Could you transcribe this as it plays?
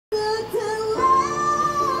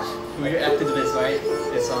We reacted to this, right?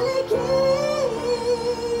 This song.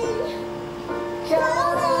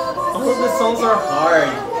 All of the songs are hard,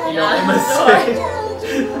 you know, I must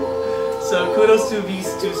say. So kudos to these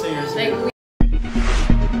two singers. Like,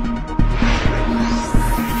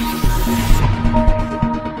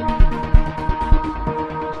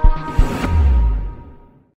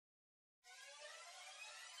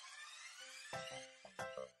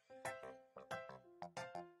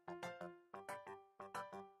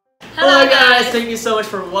 Hello guys, thank you so much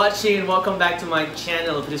for watching and welcome back to my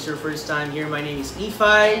channel. If this is your first time here, my name is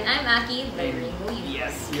Nephi. And I'm Aki, very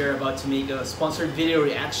Yes, we are about to make a sponsored video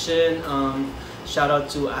reaction. Shout out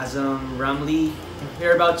to Madley.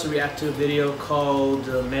 We're about to react to a video called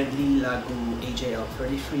Madley, Lagu,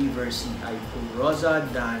 AJL33, Versi, Aepul, Roza,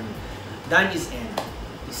 Dan is N.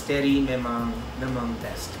 Isteri, Memang,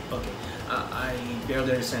 best. Okay, I barely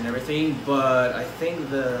understand everything, but I think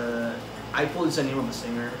the Aepul is the name of a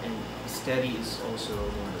singer and Isteri is also the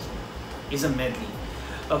name of a singer. It's a medley.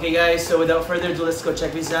 Okay guys, so without further ado, let's go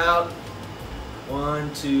check this out.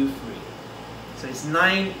 1, 2, 3. So it's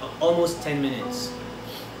 9, almost 10 minutes.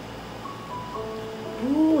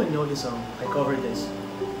 Ooh, I know this song. I covered this.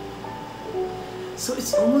 So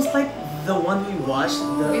it's almost like the one we watched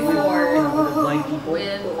before with the blind people.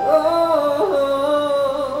 With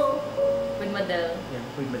Madel. Yeah,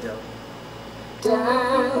 with Madel.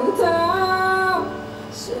 Dan tahu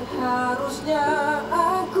seharusnya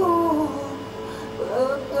aku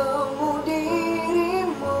bertemu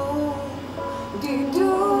dirimu di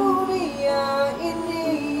dunia ini,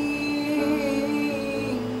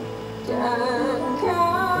 dan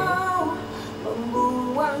kau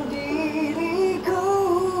membuang diriku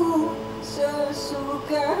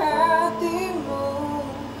sesuka hatimu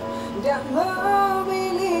dan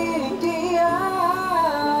memilih dia.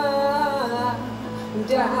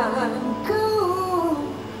 Dan ku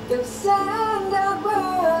tersandar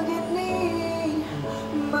begini,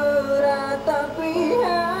 meratapi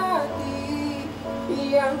hati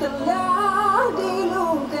yang telah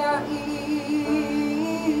dilukai.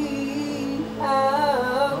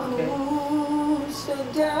 Aku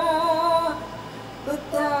sedang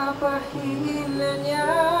betapa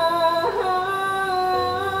hinanya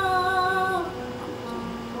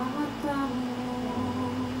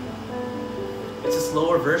It's a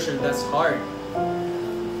slower version, that's hard.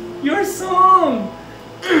 Your song!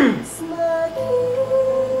 Semakin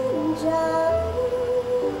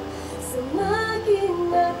jauh,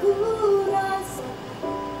 semakin aku rasa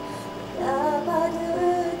betapa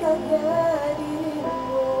dekatnya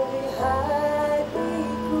dirimu di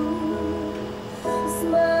hatiku.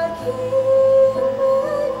 Semakin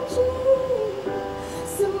benci,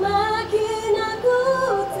 semakin aku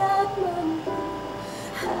tak mampu,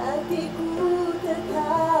 hatiku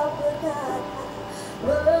tetap berkata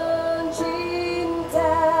mencintaimu.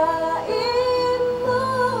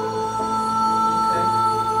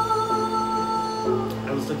 I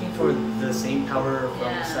was looking for the same power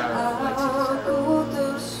from Sarah. Aku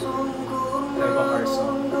tersungkur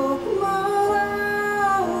menunggu meraung,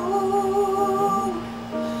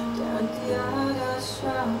 dan tiada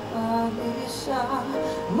siapa bisa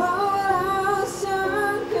merasakan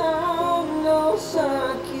oh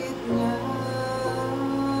sakitnya.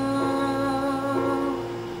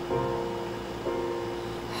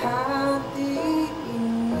 Hati ini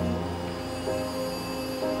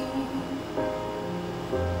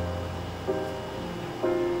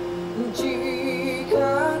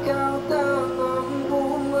jika kau tak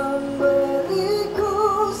mampu memberiku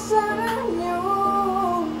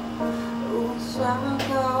senyum, usah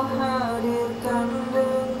kau hadirkan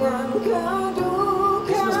dengan kedukaan.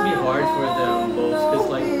 This must be hard for them both because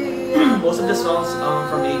like most of the songs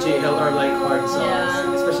from AJL are like hard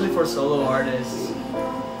songs, especially for solo artists.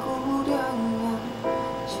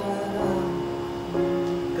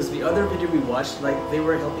 Because the other video we watched, like they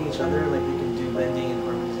were helping each other, like they can do blending and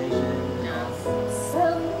harmonization.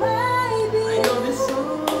 I know this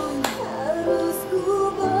song.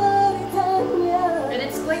 And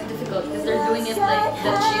it's quite difficult because they're doing it like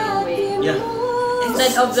the chill way. Yeah.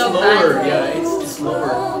 Instead of the slower. bad way. Yeah, it's slower.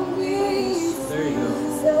 There you go.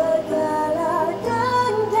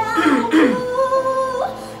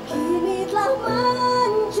 Kini telah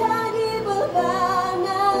menjadi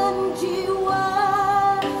bebanan jiwa,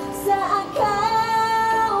 saat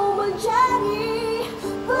kau menjadi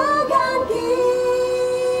pengganti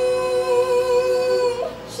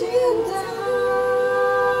cinta.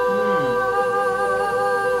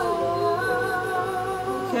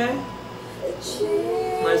 Okay.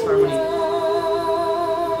 Nice harmony.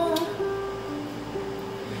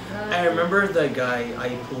 that guy,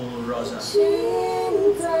 Aepul Roza.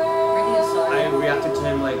 Radio star. I reacted to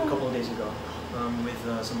him like a couple of days ago with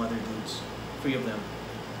some other dudes. 3 of them.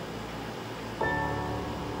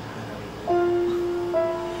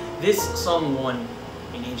 This song won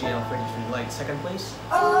in AJL33, like 2nd place.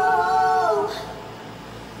 Oh,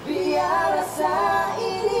 biar rasa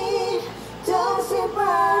ini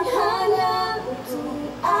tersimpan hanya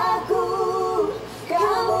untuk aku.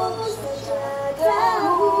 Kamu sudah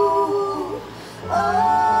tahu.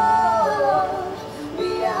 Oh,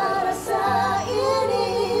 biar rasa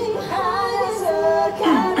ini hanya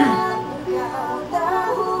sekarang kau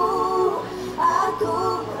tahu.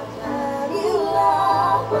 Aku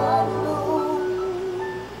beranilah perlu.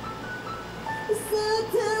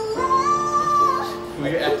 Setelah We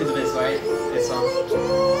reacted to this, right? This song.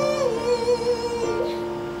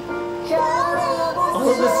 All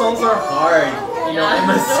of the songs are hard, you know, I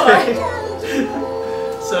must say.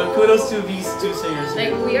 So kudos to these 2 singers.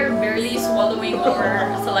 Like we are barely swallowing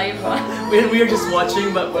our saliva. We are just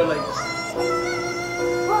watching, but we're like,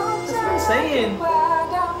 that's what I'm saying.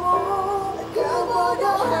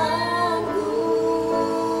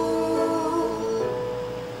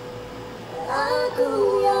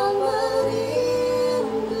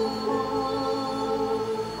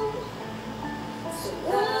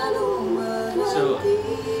 So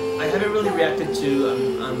I haven't really reacted to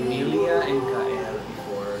Amelia and Kael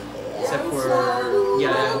before, except for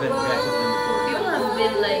yeah, I haven't reacted to them before. People have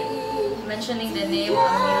been like mentioning the name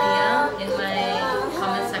Amelia in my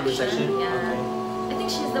comment section. Yeah. Okay. I think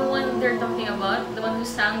she's the one they're talking about, the one who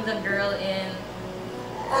sang the girl in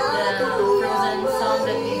the Frozen song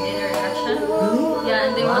that we did a reaction. Yeah,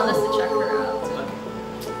 and they want us to check her out.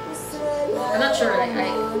 I'm not sure.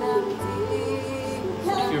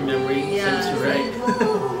 If your memory serves you right.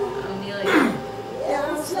 Amelia.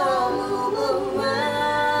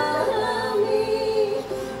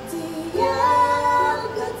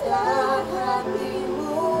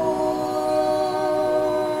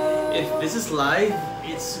 If this is live,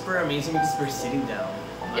 it's super amazing because we're sitting down.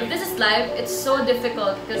 If this is live, it's so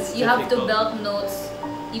difficult because you have to difficult. belt notes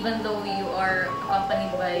even though you are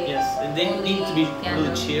accompanied by Yes, and they only need to be piano.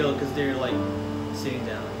 really chill because they're like sitting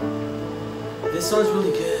down. This song's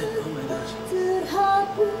really good. Oh my gosh.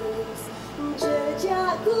 Terhapus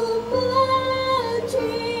jejakku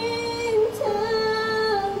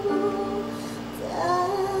mencintamu,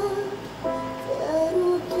 tak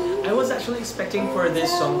terukir. I was actually expecting for this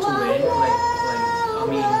song to win,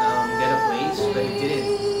 get a place, but it didn't.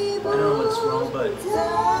 I don't know what's wrong, but that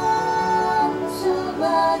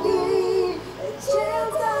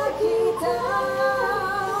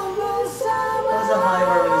was a high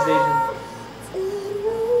harmonization.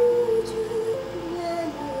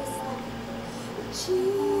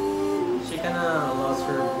 She kind of lost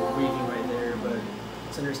her breathing right there, but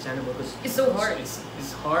it's understandable because It's so hard. It's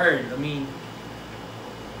hard. I mean,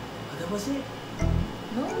 oh, that was it.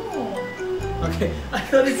 No. Okay, I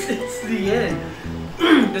thought it's the end.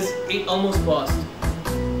 This it almost paused.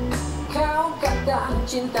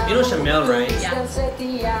 You know Shamel, right? Yeah.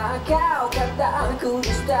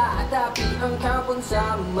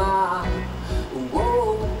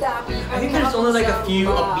 I think there's only like a few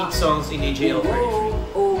upbeat songs in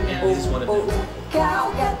AJL33, and this is one of them.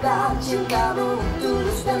 Kau kata cintamu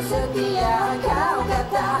tulus dan setia. Kau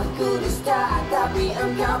kata ku dusta, tapi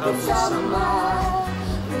engkau pun sama.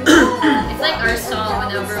 It's like our song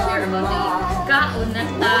whenever we're about to eat. Kaon na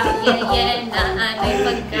ta, yeah, na anay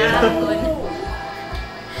pagkaon.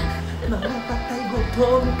 Mapatay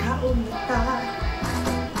botong kaon na ta.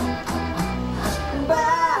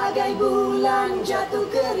 Bagai bulan jatuh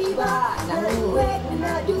ke riba.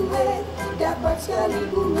 Nak duit, dapat sekali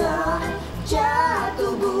bunga.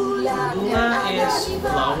 Jatuh bulan Bunga is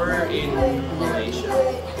flower in Malaysia.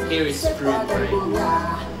 Here is fruit, right?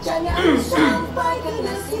 Jangan sampai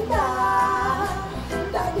kena sita.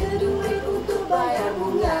 Tak ada duit untuk bayar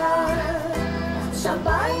bunga.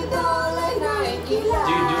 Sampai boleh naik gila.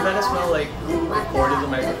 Do you do that as well, like record in the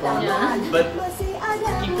microphone? Yeah. But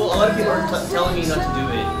a lot of people are telling me not to do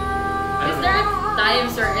it. I Is don't there know.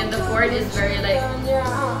 times where in the chord is very like you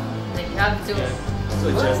have to Yeah, to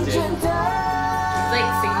adjust it. it's like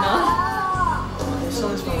signal. This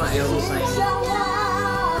song is from AJL33.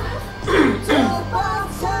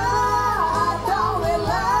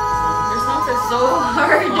 Their songs are so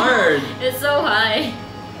hard. Hard. It's so high.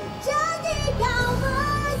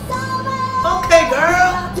 Okay, girl.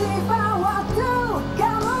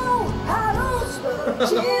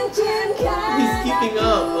 He's keeping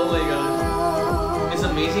up. Oh my gosh. It's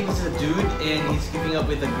amazing. He's a dude and he's keeping up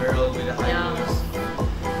with a girl with a high Yeah. voice.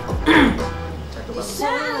 Check You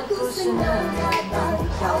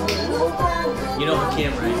know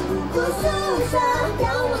Hakim, right?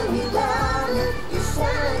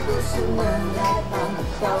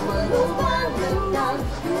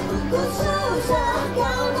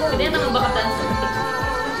 Pwede na naman baka tanso.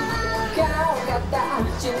 Kau kata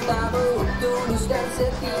cintamu tulus dan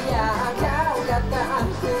setia. Kau kata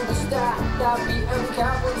aku dusta, tapi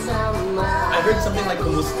engkau pun sama. I heard something like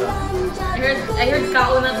kumusta. I heard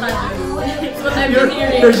kaunatan. It's what I've been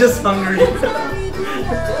hearing. You're just hungry.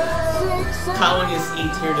 Kaon is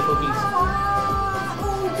eat here in the Philippines. Oh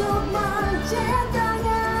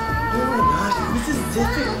my gosh, this is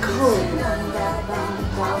difficult.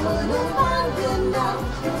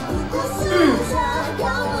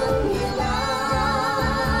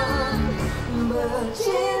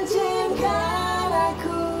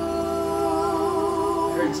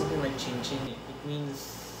 I heard something like chin chin. It means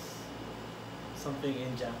something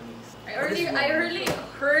in Japanese. I already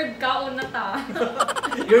heard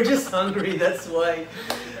kaunatan. You're just hungry, that's why.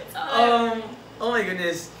 It's alright. Oh my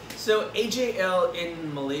goodness. So AJL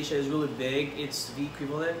in Malaysia is really big. It's the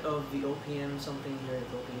equivalent of the OPM something here in the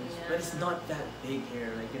Philippines, but it's not that big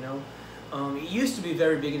here. Like, you know, it used to be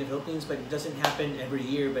very big in the Philippines, but it doesn't happen every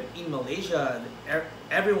year. But in Malaysia,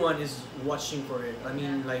 everyone is watching for it. I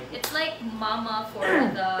mean, like it's like mama for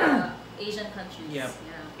the Asian countries. Yeah.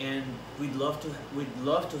 And we'd love to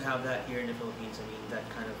have that here in the Philippines. I mean, that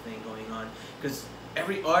kind of thing going on, because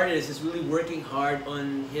every artist is really working hard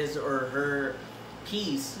on his or her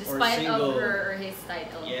piece or despite single. of her or his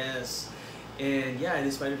title. Yes, and yeah,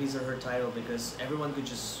 despite of his or her title, because everyone could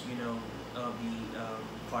just, you know, be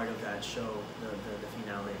part of that show, the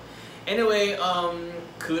finale. Anyway,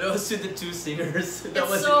 kudos to the two singers. That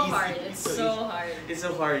It's so hard. It's so hard. It's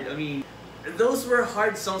so hard. I mean, those were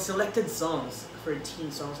hard songs, selected songs. 13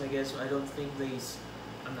 songs, I guess. I don't think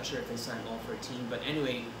I'm not sure if they sang all 13, but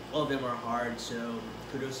anyway, all of them are hard, so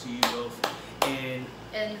kudos to you both. And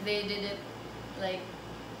they did it like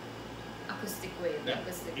acoustic way.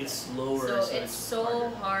 It's slower, so it's so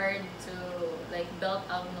harder. hard to like belt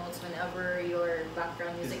out notes whenever your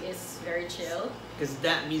background music is very chill. Because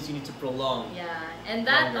that means you need to prolong. Yeah, and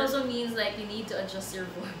that longer. also means like you need to adjust your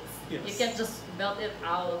voice. Yes. You can't just belt it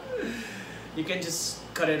out. You can just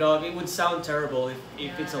cut it off. It would sound terrible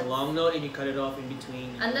if it's a long note and you cut it off in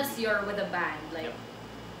between. Unless you're with a band, like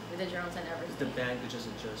with the drums and everything. The band could just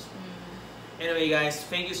adjust. Anyway, guys,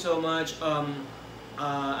 thank you so much,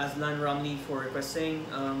 Aslan Ramli, for requesting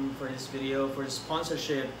for this video, for the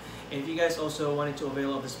sponsorship. And if you guys also wanted to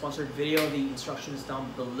avail of the sponsored video, the instructions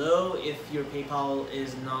down below. If your PayPal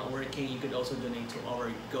is not working, you could also donate to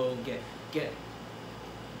our Go Get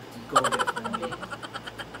Funding.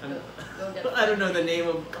 I don't know the name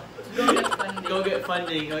of Go Get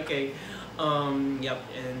Funding. Okay. Yep,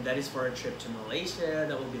 and that is for a trip to Malaysia.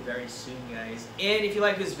 That will be very soon, guys. And if you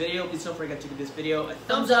like this video, please don't forget to give this video a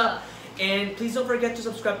thumbs up. And please don't forget to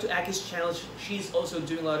subscribe to Aki's channel. She's also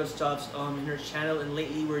doing a lot of stuff in her channel, and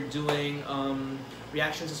lately we're doing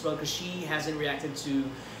reactions as well, because she hasn't reacted to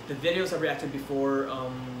the videos I've reacted before I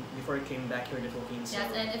came back here in the Philippines.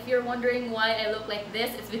 Yes, and if you're wondering why I look like this,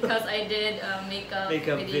 it's because I did a makeup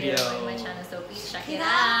video on my channel, so please check it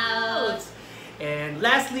out. And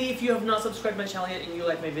lastly, if you have not subscribed to my channel yet and you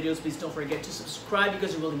like my videos, please don't forget to subscribe,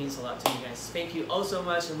 because it really means a lot to me, guys. Thank you all so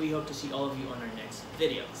much, and we hope to see all of you on our next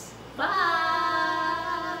videos.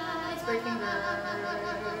 Bye! Spread fingers.